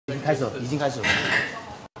开始了，已经开始了。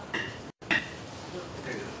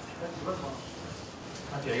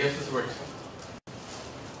 Okay, I guess this works.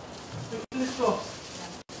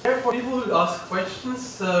 For people who ask questions,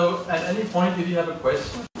 so at any point if you have a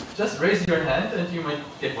question, just raise your hand and you might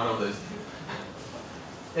get one of those.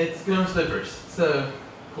 It's GNOME slippers, so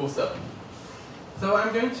cool stuff. So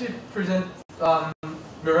I'm going to present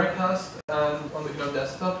Miracast on the GNOME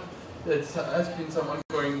desktop. It has been some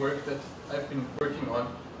ongoing work that I've been working on.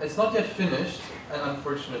 It's not yet finished, and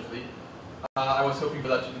unfortunately, I was hoping for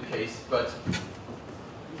that to be the case, but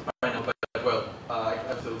I know, but well,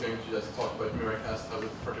 I'm still going to just talk about Miracast, how the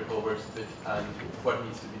protocol works with it, and what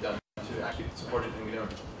needs to be done to actually support it in GNOME.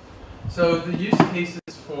 So the use cases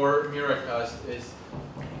for Miracast is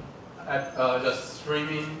just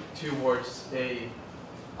streaming towards a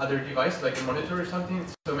other device, like a monitor or something.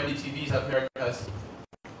 So many TVs have Miracast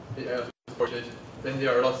supported. Then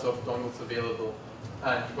there are lots of dongles available,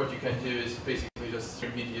 and what you can do is basically just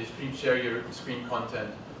stream video, share your screen content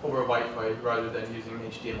over Wi-Fi rather than using an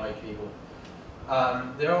HDMI cable.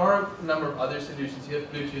 There are a number of other solutions. You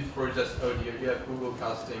have Bluetooth for just audio. You have Google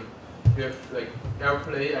Casting. You have like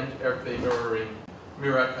AirPlay and AirPlay mirroring.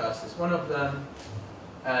 Miracast is one of them.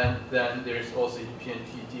 And then there's also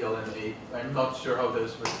UPnP, DLNA. I'm not sure how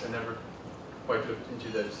those work. I never quite looked into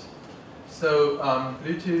those. So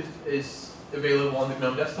Bluetooth is available on the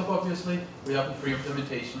GNOME desktop, obviously. We have a free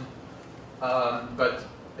implementation, but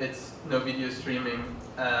it's no video streaming,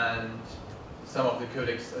 and some of the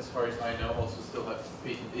codecs, as far as I know, also still have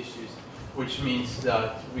patent issues, which means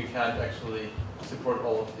that we can't actually support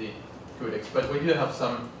all of the codecs. But we do have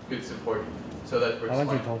some good support, so that works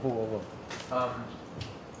fine.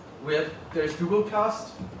 There's Google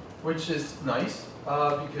Cast, which is nice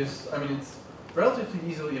because I mean it's relatively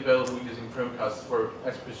easily available using Chromecast for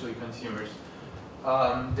especially consumers.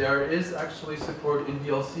 There is actually support in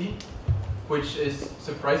VLC, which is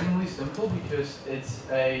surprisingly simple because it's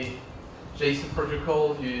a JSON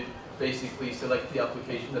protocol. You basically select the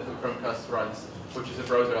application that the Chromecast runs, which is a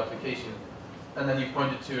browser application, and then you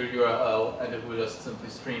point it to a URL, and it will just simply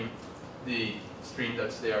stream the stream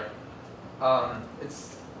that's there.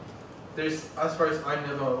 There's, as far as I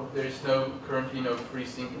know, there's currently no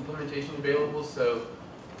FreeSync implementation available, so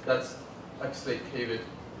that's actually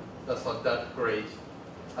that's not that great,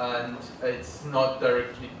 and it's not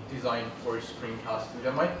directly designed for screencasting.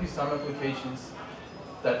 There might be some applications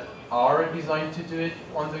that are designed to do it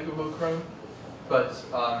on the Google Chrome, but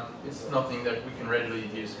it's nothing that we can readily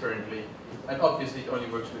use currently. And obviously, it only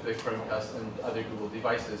works with the Chromecast and other Google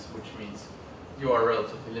devices, which means you are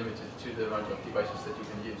relatively limited to the amount of devices that you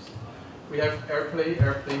can use. We have AirPlay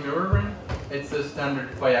mirroring. It's a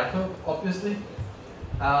standard by Apple, obviously.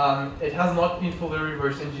 It has not been fully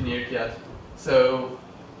reverse engineered yet. So,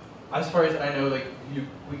 as far as I know, like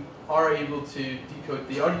we are able to decode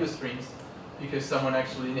the audio streams because someone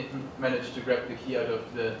actually managed to grab the key out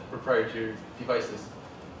of the proprietary devices.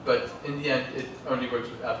 But in the end, it only works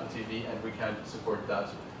with Apple TV, and we can't support that.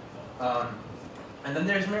 And then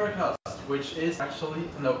there's Miracast, which is actually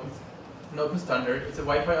an open standard. It's a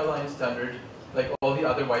Wi-Fi Alliance standard, like all the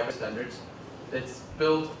other Wi-Fi standards. It's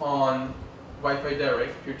built on Wi-Fi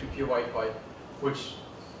Direct, peer-to-peer Wi-Fi, which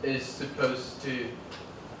is supposed to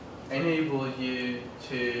enable you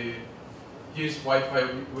to use Wi-Fi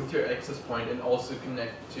with your access point and also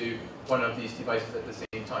connect to one of these devices at the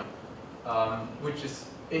same time, which is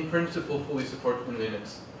in principle fully supported in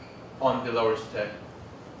Linux on the lower stack.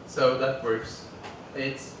 So that works.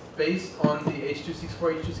 It's based on the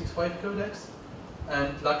H.264, H.265 codecs,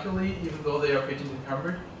 and luckily, even though they are patent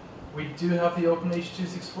encumbered, we do have the open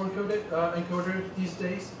H.264 codec encoder these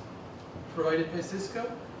days, provided by Cisco.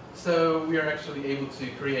 So we are actually able to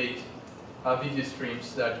create video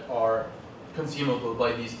streams that are consumable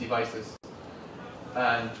by these devices,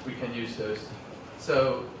 and we can use those.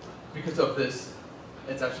 So because of this,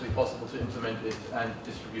 it's actually possible to implement it and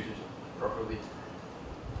distribute it properly.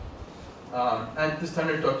 And the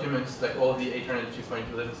standard documents, like all the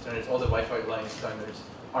 802.11 standards, all the Wi-Fi Alliance standards,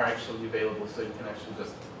 are actually available, so you can actually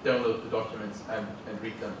just download the documents and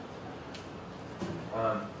read them.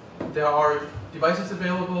 There are devices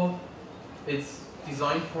available. It's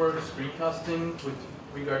designed for screencasting with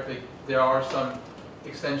regard, like, there are some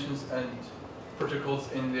extensions and protocols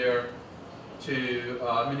in there to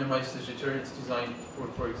minimize the jitter. It's designed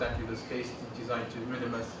for exactly this case. It's designed to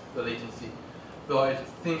minimize the latency. Though I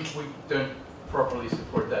think we don't properly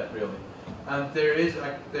support that really. And there is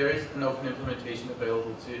an open implementation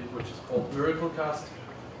available too, which is called Miracast,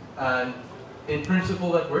 and in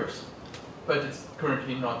principle that works, but it's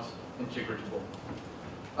currently not integratable.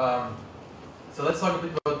 So let's talk a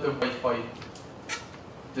bit about the Wi-Fi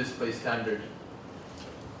display standard.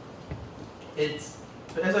 It's,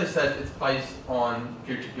 as I said, it's based on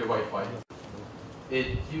peer-to-peer Wi-Fi.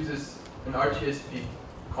 It uses an RTSP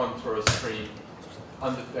contour stream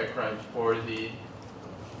on the background for the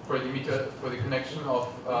connection of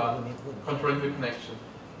controlling the connection.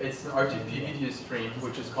 It's an RTP video stream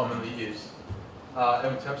which is commonly used,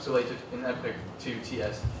 encapsulated in MPEG-2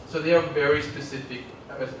 TS. So they are very specific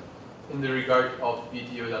in the regard of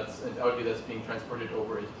video and audio that's being transported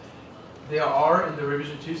over it. There are, in the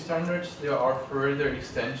revision 2 standards, there are further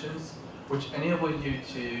extensions which enable you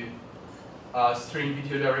to stream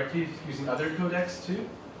video directly using other codecs too.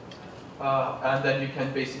 And then you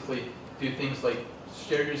can basically do things like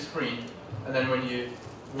share your screen, and then when you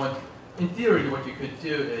want, in theory what you could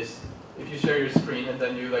do is, if you share your screen and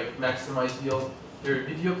then you like maximize your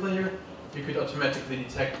video player, you could automatically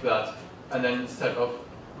detect that, and then instead of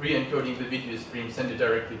re-encoding the video stream, send it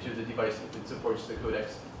directly to the device if it supports the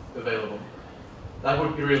codecs available. That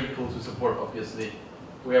would be really cool to support, obviously.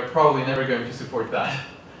 We are probably never going to support that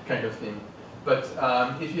kind of thing. But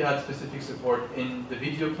if you had specific support in the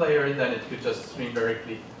video player, then it could just stream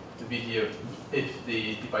directly the video if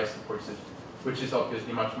the device supports it, which is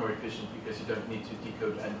obviously much more efficient because you don't need to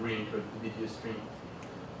decode and re-encode the video stream.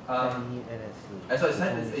 As I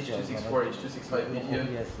said, it's H.264, H.265 video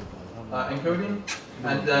encoding,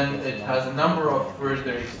 and then it has a number of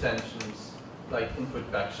further extensions, like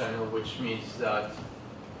input back channel, which means that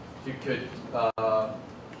you could,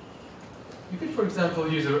 for example,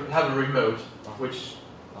 have a remote which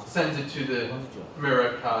sends it to the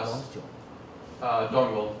Miracast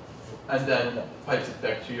dongle, and then pipes it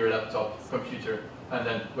back to your laptop computer, and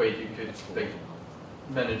then you could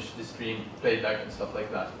manage the stream, playback, and stuff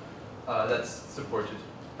like that. That's supported.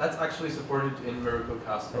 That's actually supported in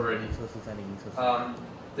Miracast already.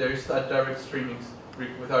 There's that direct streaming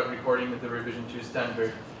without recording with the revision 2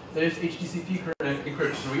 standard. There's HTTP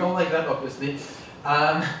encryption. We all like that, obviously.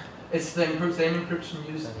 It's the same encryption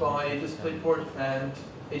used by DisplayPort and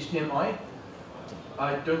HDMI.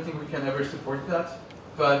 I don't think we can ever support that,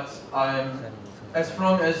 but as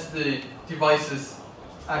long as the devices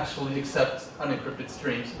actually accept unencrypted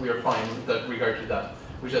streams, we are fine with regard to that.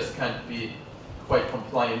 We just can't be quite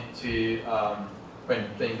compliant to when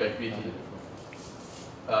playing back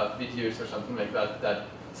videos or something like that, that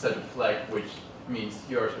set a flag which means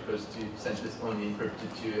you are supposed to send this only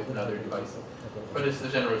encrypted to another device. But it's the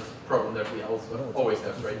general problem that we also always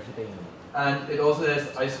have, right? And it also has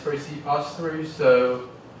I2C pass-through, so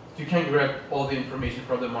you can grab all the information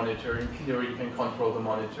from the monitor. In theory, you can control the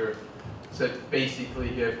monitor. So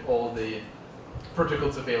basically, you have all the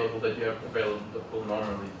protocols available that you have available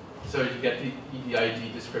normally. So you get the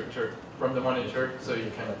EDID descriptor from the monitor, so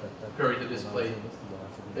you can query the display.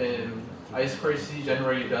 I2C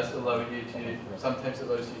generally does allow you to, sometimes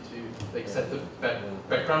allows you to like set the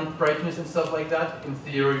background brightness and stuff like that. In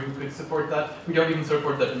theory, we could support that. We don't even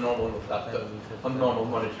support that in normal laptop, on normal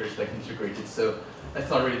monitors like integrated, so that's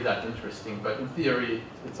not really that interesting. But in theory,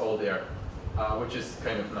 it's all there, which is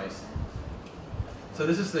kind of nice. So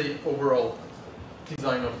this is the overall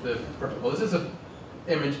design of the protocol. This is an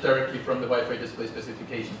image directly from the Wi-Fi display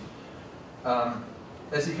specification.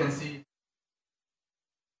 As you can see,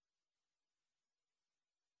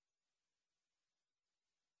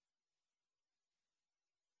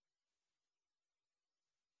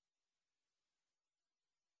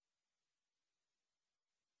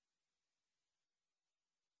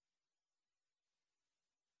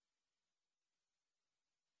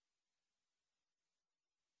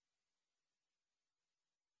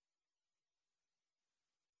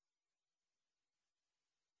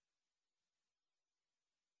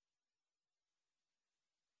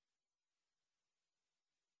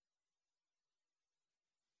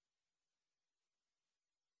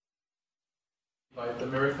 by the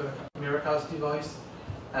Miracast device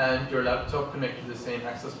and your laptop connected to the same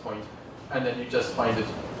access point, and then you just find it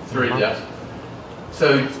through that.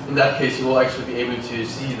 So in that case, you will actually be able to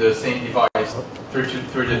see the same device through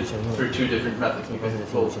two different methods, because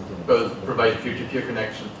it will both provide peer-to-peer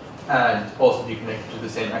connection and also be connected to the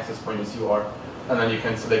same access point as you are, and then you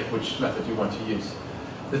can select which method you want to use.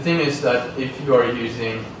 The thing is that if you are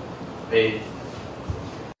using it's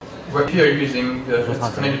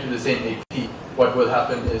connected to the same AP, what will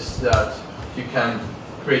happen is that you can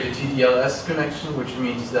create a TDLS connection, which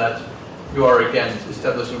means that you are again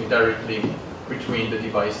establishing a direct link between the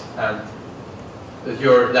device and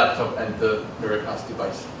your laptop and the Miracast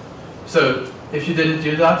device. So if you didn't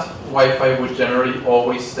do that, Wi-Fi would generally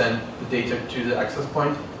always send the data to the access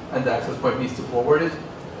point, and the access point needs to forward it,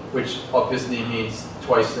 which obviously means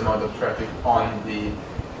twice the amount of traffic on the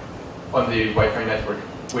Wi-Fi network.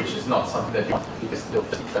 which is not something that you want because they'll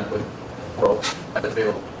just extend with the world that's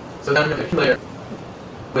available. So then we have the key layer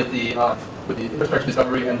with the infrastructure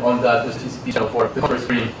discovery, and on that there's a TCP channel for the contour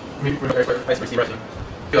screen, I2C writing,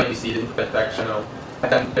 QIDC, the input back channel,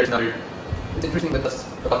 and then there's another. It's interesting that that's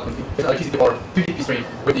about another TCP or 2TP stream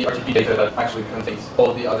with the RTP data that actually contains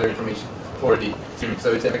all the other information for the streaming.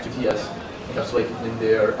 So it's MX2TS encapsulated in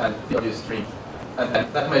there and the audio stream,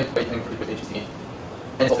 and that might be encrypted with HTTP,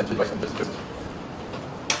 and it's also device compatible.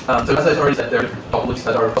 So as I already said, there are different topologies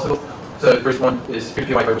that are possible. So the first one is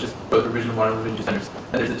peer-to-peer Wi-Fi, which is both revision 1 and revision 2 standards.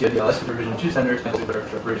 And there's the TLDLS for revision 2 standards and also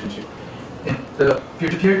for revision 2. In the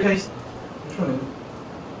peer-to-peer case, which one is it?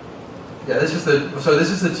 Yeah, this is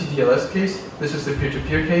the TDLS case. This is the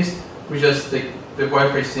peer-to-peer case. We just the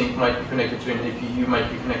Wi-Fi sync might be connected to an APU,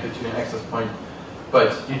 might be connected to an access point,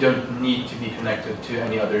 but you don't need to be connected to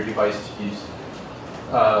any other device to use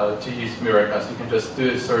Miracast. You can just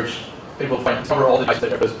do a search. It will cover all the devices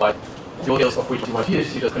that are close by. The details of which you want to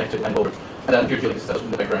use, you just connect it and over. And then peer-to-peer is set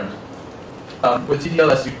in the background. With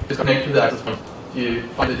TDLS, you just connect to the access point. You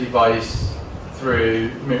find the device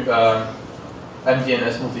through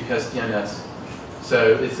MDNS, multicast DNS.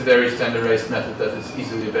 So it's a very standardized method that is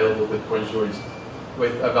easily available with Bonjour's,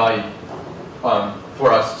 with a value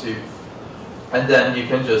for us to. And then you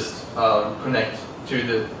can just connect to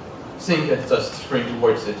the sync and just stream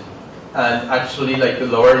towards it. And actually, like the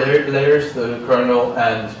lower layers, the kernel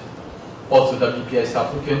and also WPA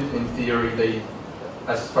supplicant, in theory, they,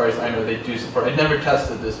 as far as I know, they do support. I never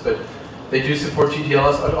tested this, but they do support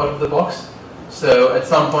TDLS out of the box. So at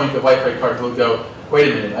some point, the Wi-Fi card will go,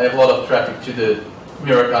 wait a minute, I have a lot of traffic to the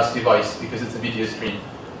Miracast device because it's a video stream.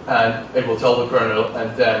 And it will tell the kernel,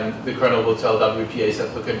 and then the kernel will tell WPA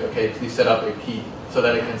supplicant, okay, please set up a key so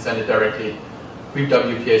that it can send it directly.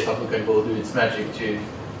 WPA supplicant will do its magic to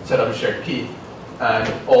set up a shared key,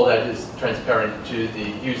 and all that is transparent to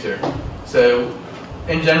the user. So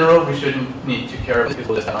in general, we shouldn't need to care about this because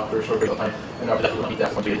we'll just have for a short period of time, and after that we'll need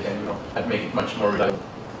that onto it again, and make it much more reliable.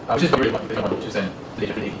 Which is really what we want to send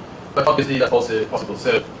data to the API. But obviously that's also possible.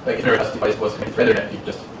 So like if your device was connected to Ethernet, you could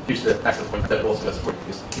just use the access point that also does work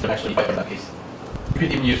because you don't actually Wi-Fi in that case. You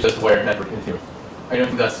could even use just a wired network in theory. I don't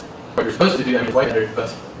think that's what you're supposed to do, I mean Wi-Fi,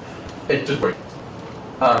 but it should work.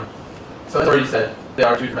 So as already said, there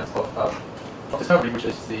are two methods of discovery, which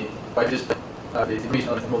is the Wi-Fi display, the information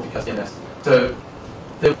element, and multicast DNS.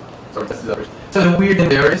 So the weird thing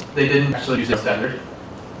there is they didn't actually use their standard.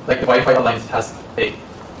 Like the Wi-Fi Alliance has a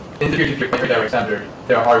in the peer-to-peer Wi-Fi direct standard,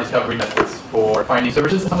 there are discovery methods for finding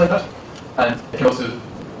services and stuff like that, and it can also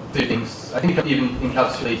do things. I think it can even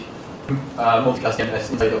encapsulate multicast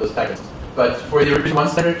DNS inside of those packets. But for the revision 1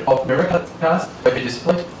 standard of Miracast Wi-Fi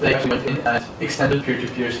display, they actually went in and extended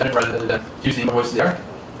peer-to-peer standard rather than using voice layer,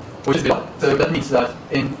 which is good. So that means that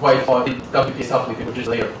in Wi-Fi, in WPA supplicant, which is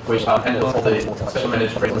layer, which handles all the special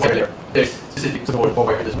managed framework layer, there's specific support for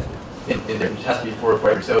Wi-Fi display in there, which has to be for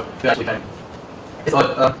forever. So you actually can. It's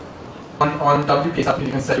not on WPA supplicant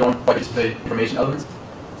you can set your own Wi-Fi display information elements.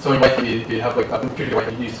 So in Wi-Fi you have like peer-to-peer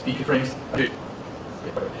Wi-Fi you use beacon frames.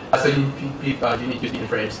 So you need to use beacon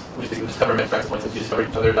frames, which basically just cover many access points that you discover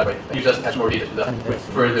each other that way. And you just attach more data to that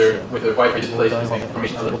with the Wi-Fi display specific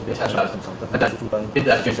information element attached to that. And then in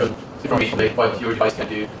that you can show information like what your device can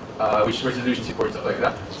do, which resolution support, stuff like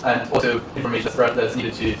that. And also information that's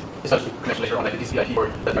needed to establish the connection later on, like the TCP/IP or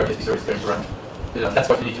that RTP service is going to run. That's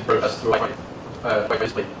what you need to process through Wi-Fi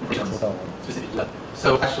display information specific to that.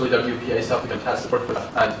 So actually WPA supplicant has support for that,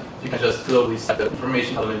 and you can just globally set the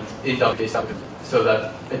information element in WPA supplicant so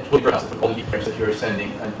that it will be processed with all the frames that you're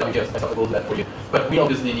sending, and WPA supplicant will do that for you. But we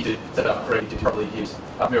obviously need to set it up correctly to properly use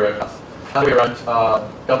Miracast. That way around,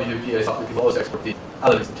 WPA supplicant will also export the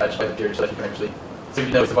elements attached by the peer so that you can actually, so you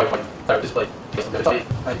know it's a Wi-Fi direct display,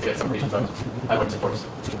 and you get some information from what it supports.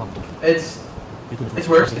 It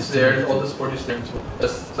works, it's there, all the support is there,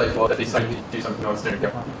 just like that they decided to do something on standard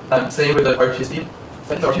there. Same with the RTSP.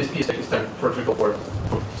 The RTSP is actually standard protocol for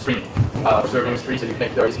streaming, for serving a stream, so you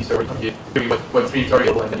connect the RTSP server to doing what streams are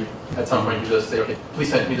available, and then you, at some point you just say, okay, please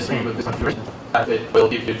send me the stream with this configuration, and it will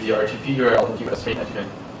give you the RTP URL and give you a stream, and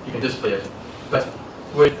you can display it. But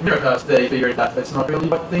with Miracast, they figured that that's not really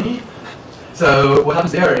what they need. So what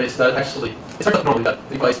happens there is that actually, it starts out normally that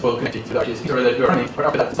the device will connect you to the RTSP server that you're running, but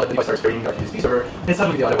after that it's like the device starts carrying the RTSP server, and it's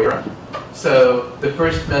suddenly the other way around. So the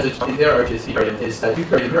first message in their RTSP variant is that you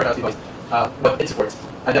query the Miracast device, what it supports,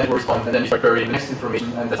 and then it will respond, and then you start querying the next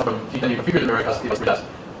information, and that's how then you configure the Miracast device for that.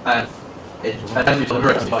 And then you tell the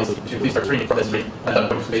Miracast device to please start streaming from that stream, and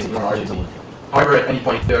then it's basically on RTSP. However, at any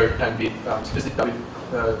point there can be specific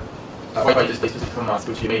Wi-Fi display specific commands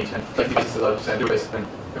which you made, and like the device is allowed to send this and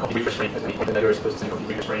a complete refresh frame at any point, and then you're supposed to send a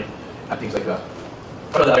complete refresh frame and things like that.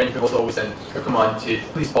 But on the other end, you can also always send a command to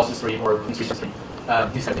please pause the stream or please restart the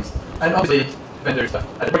stream, these kind of things. And obviously, vendors and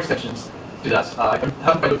the extensions do that. I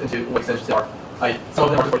haven't quite looked into what extensions they are. Some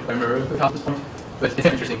of them are supported by Miracast at this point, but it's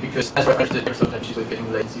interesting because as I understood, there were sometimes issues with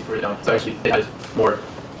getting latency further down. So actually, they added more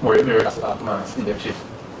Miracast commands in there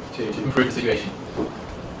to improve the situation.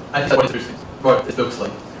 And that's what it looks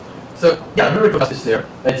like. So yeah, Miracast is there.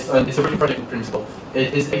 It's a working project in principle.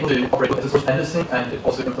 It is able to operate as a source endlessly, and it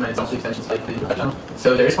also implements some extensions like the channel.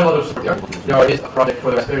 So there is quite a lot of support there. There is a project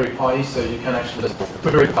for the Raspberry Pi, so you can actually just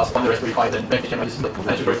put Miracast on the Raspberry Pi, then make it and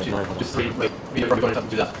it works to stream like video from your phone to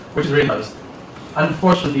do that, which is really nice.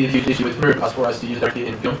 Unfortunately, the huge issue with Miracast for us to use directly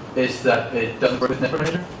in GNOME is that it doesn't work with Network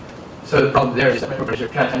Manager. So the problem there is that Network Manager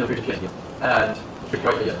can't handle peer-to-peer and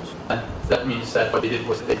Wi-Fi yet. And that means that what they did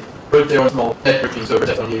was they wrote their own small networking server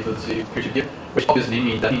that's only able to peer-to-peer, which obviously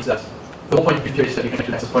means that the whole point of peer-to-peer is that you can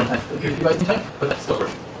actually access point and peer-to-peer device in time, but that's still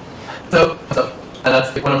working. So, and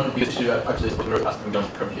that's one of the biggest issues I've actually supporting Miracast in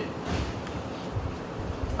GNOME currently.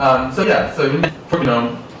 So yeah, so for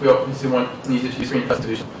GNOME, we obviously need to use screencast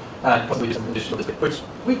solution and possibly use some additional display, which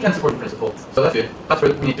we can support in principle. So that's good. That's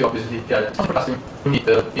where we need to obviously get some forecasting. We need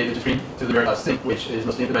to be able to stream to the Miracast sync, which is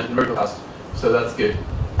mostly implemented in Miracast. So that's good.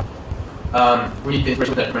 We need the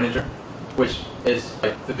integration with Network Manager, which is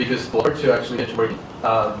like the biggest blocker to actually get it working in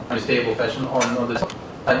a stable fashion on the desktop.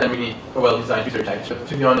 And then we need a well-designed user tag. So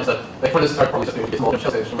to be honest, like for the start, probably just going to be a small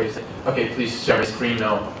shell section where you say, okay, please share my screen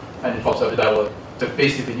now, and it pops up the dialog. So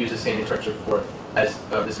basically use the same infrastructure for as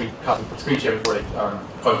the screen sharing for like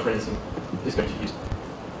conferencing is going to use.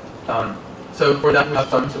 So for that we have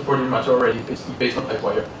some support in much already. It's based on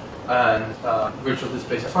Pipewire and virtual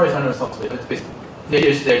displays. As far as I know, it's not split, but it's basically the idea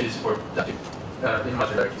is there to support that in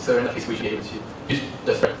much directly. So in that case, we should be able to use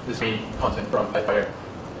the screen content from Pipewire,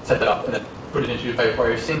 set that up, and then put it into the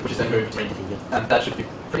Pipewire sync, which is then going to stream. And that should be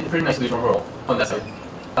pretty nice solution overall on that side.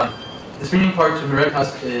 The streaming part of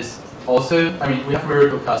Miracast is also, I mean, we have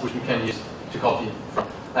Miracast, which we can use to copy from,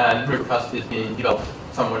 and Miracast is being developed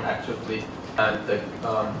somewhat actively, and the,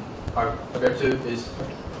 our Alberto is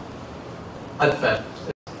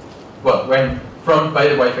advanced. Well, by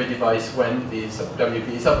the Wi-Fi device, when the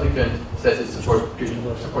WPA supplicant says it supports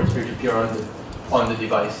peer-to-peer on the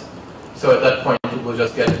device. So at that point, it will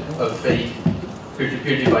just get a fake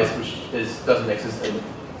peer-to-peer device which doesn't exist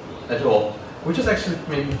at all, which is actually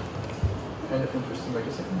maybe kind of interesting. Wait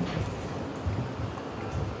a second.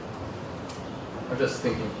 I'm just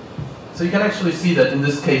thinking. So you can actually see that in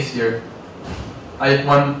this case here, I have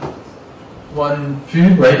one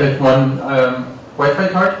view, right? I have one Wi-Fi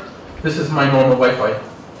card. This is my normal Wi-Fi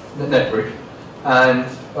network, and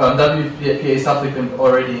WPA supplicant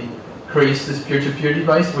already creates this peer-to-peer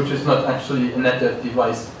device, which is not actually a NetDev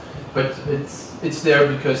device, but it's there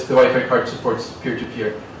because the Wi-Fi card supports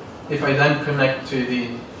peer-to-peer. If I then connect to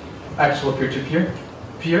the actual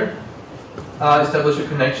peer-to-peer, establish a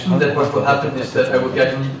connection, then what will happen is that I will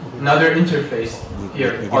get another interface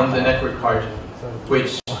here on the network card,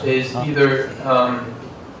 which is either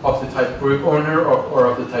of the type group owner or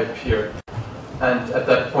of the type peer. And at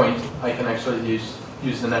that point, I can actually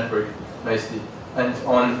use the network nicely. And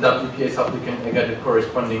on WPA supplicant, I get a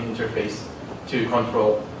corresponding interface to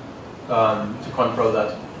control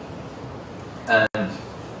that and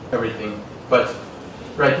everything. But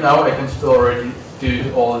right now, I can still already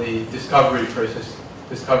do all the discovery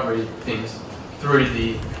things through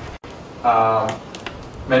the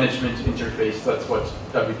management interface. That's what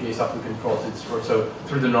WPA supplicant calls it for. So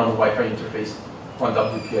through the normal Wi-Fi interface on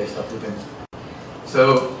WPA supplicant.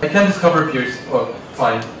 So I can discover peers. Oh,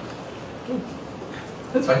 fine.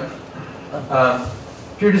 That's fine.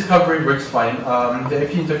 Peer discovery works fine. The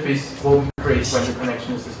IP interface will be great when the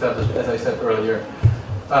connection is established, as I said earlier.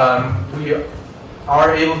 We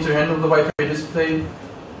are able to handle the Wi-Fi display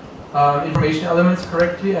information elements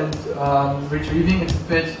correctly and retrieving. It's a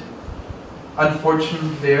bit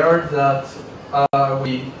unfortunate there that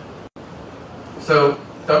so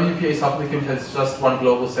WPA supplicant has just one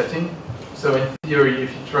global setting. So in theory,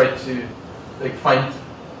 if you try to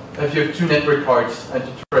if you have two network cards and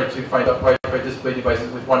you try to find out Wi-Fi display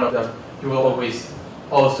devices with one of them, you will always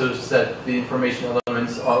also set the information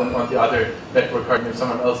elements on the other network card. And if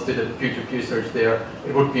someone else did a peer-to-peer search there,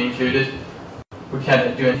 it would be included. We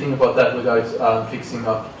can't do anything about that without fixing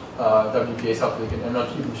up WPA supplicant. I'm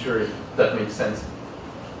not even sure if that makes sense.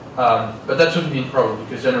 But that shouldn't be a problem,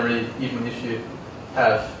 because generally, even if you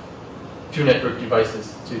have two network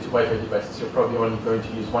devices, two Wi-Fi devices, you're probably only going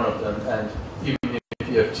to use one of them. And even if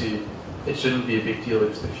you have two, it shouldn't be a big deal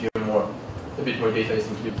if a bit more data is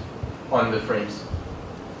included on the frames.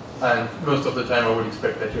 And most of the time, I would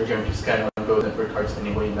expect that you're going to scan on both network cards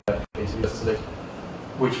anyway. In that case, you just select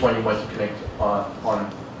which one you want to connect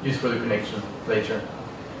use for the connection later.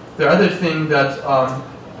 The other thing that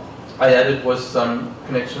I added was some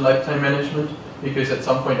connection lifetime management, because at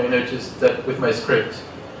some point I noticed that with my script,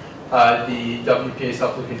 the WPA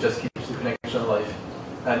supplicant just keeps the connection alive.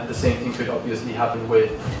 And the same thing could obviously happen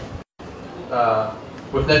with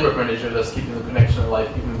Network Manager, that's keeping the connection alive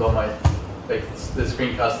even though the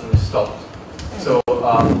screencasting is stopped. So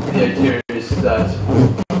the idea is that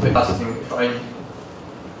the casting,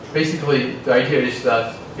 basically the idea is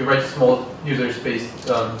that you write a small user-space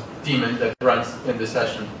daemon that runs in the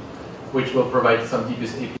session, which will provide some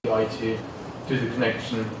DBus API to the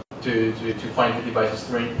connection to find the devices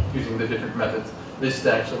using the different methods, list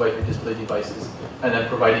the actual Wi-Fi display devices, and then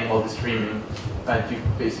providing all the streaming. And you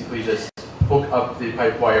basically just hook up the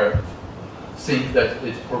pipewire sync that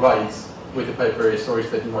it provides with the pipewire source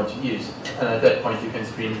that you want to use, and at that point you can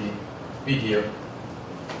stream the video.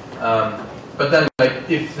 But then,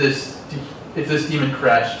 if this daemon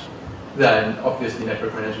crashed, then obviously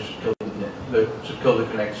Network Manager should kill the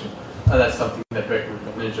connection, and that's something that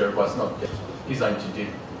Network Manager was not yet designed to do.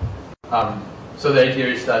 So the idea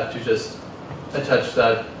is that to just attach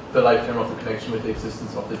the lifetime of the connection with the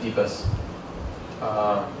existence of the DBus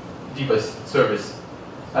service,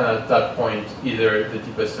 and at that point either the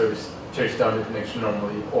DBus service tears down the connection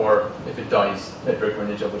normally, or if it dies, Network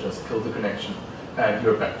Manager will just kill the connection, and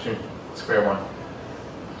you're back to square one,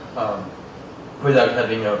 without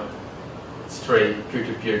having a stray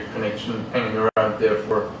peer-to-peer connection hanging around there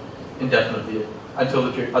for indefinitely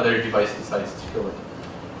until the other device decides to kill it.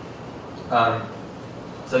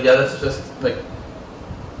 So yeah, that's just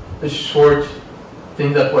a short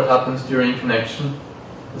thing that what happens during connection.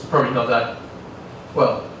 It's probably not that,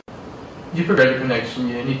 well, you prepare the connection,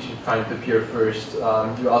 you need to find the peer first,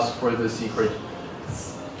 you ask for the secret,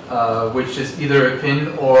 which is either a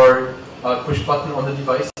pin or a push button on the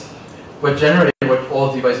device. But generally what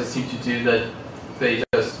all devices seem to do, that they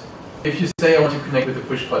just, if you say I want to connect with the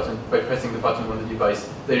push button by pressing the button on the device,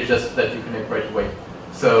 they just let you connect right away.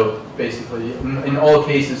 So basically, in all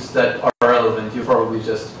cases that are relevant, you probably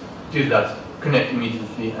just do that, connect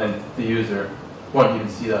immediately, and the user won't even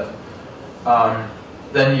see that.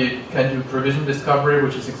 Then you can do provision discovery,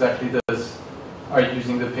 which is exactly this: are you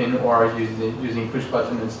using the pin or are you using push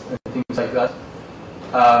button and things like that.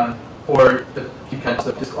 Or you can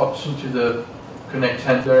set this option to the connect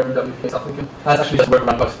handler in WPA supplicant. That's actually just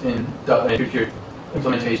workaround bugs in peer-to-peer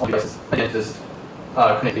implementation devices. Again, just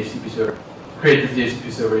connect HTTP server. Create the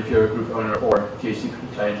DHCP server if you're a group owner, or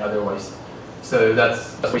DHCP client otherwise. So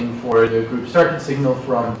that's waiting for the group starting signal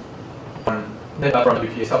from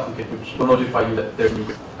WPA supplicant, which will notify you that there's a new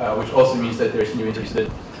group, which also means that there's new interface.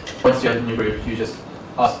 That once you have a new group, you just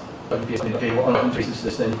ask WPA supplicant, okay, what interface is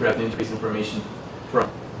this? Then you grab the interface information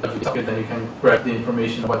from WPA supplicant, then you can grab the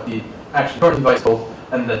information of what the actual current device is called,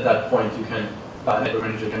 and at that point you can, Network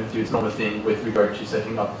Manager can do its normal thing with regard to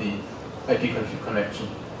setting up the IP config connection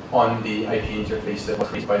on the IP interface that was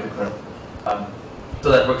created by the kernel. So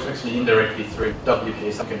that works actually indirectly through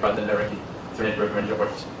WPA supplicant rather than directly through Network Manager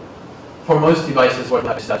ports. For most devices, what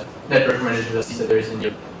happens is that Network Manager just sees that there is a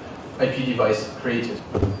new IP device created,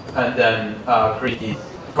 and then create the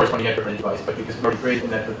corresponding Network Manager device. But because we already created a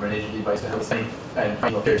Network Manager device that has the same and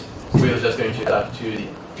final pairs, we're just going to adapt to the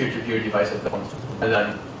peer-to-peer device at the point, and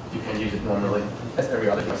then you can use it normally as every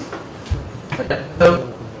other device. Okay.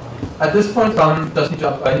 So at this point, I need to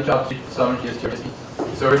update some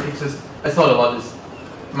GSTRSP server fixes. It's not a lot, it's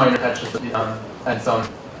minor patches and some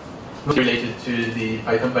mostly related to the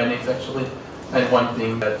Python bindings actually. And one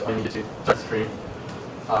thing that I needed to start stream,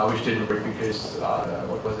 which didn't work because,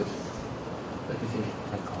 what was it? Let me think.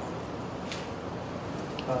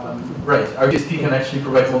 Right, RTSP can actually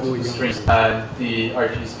provide multiple streams, and the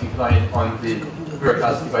RTSP client on the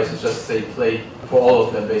Miracast devices just say play for all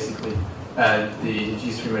of them basically. And the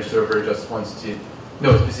GStreamer server just wants to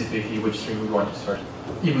know specifically which stream we want to start,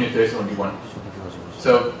 even if there's only one.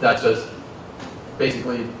 So that's just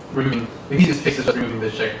basically removing, the easiest fix is just removing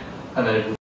this check, and then it will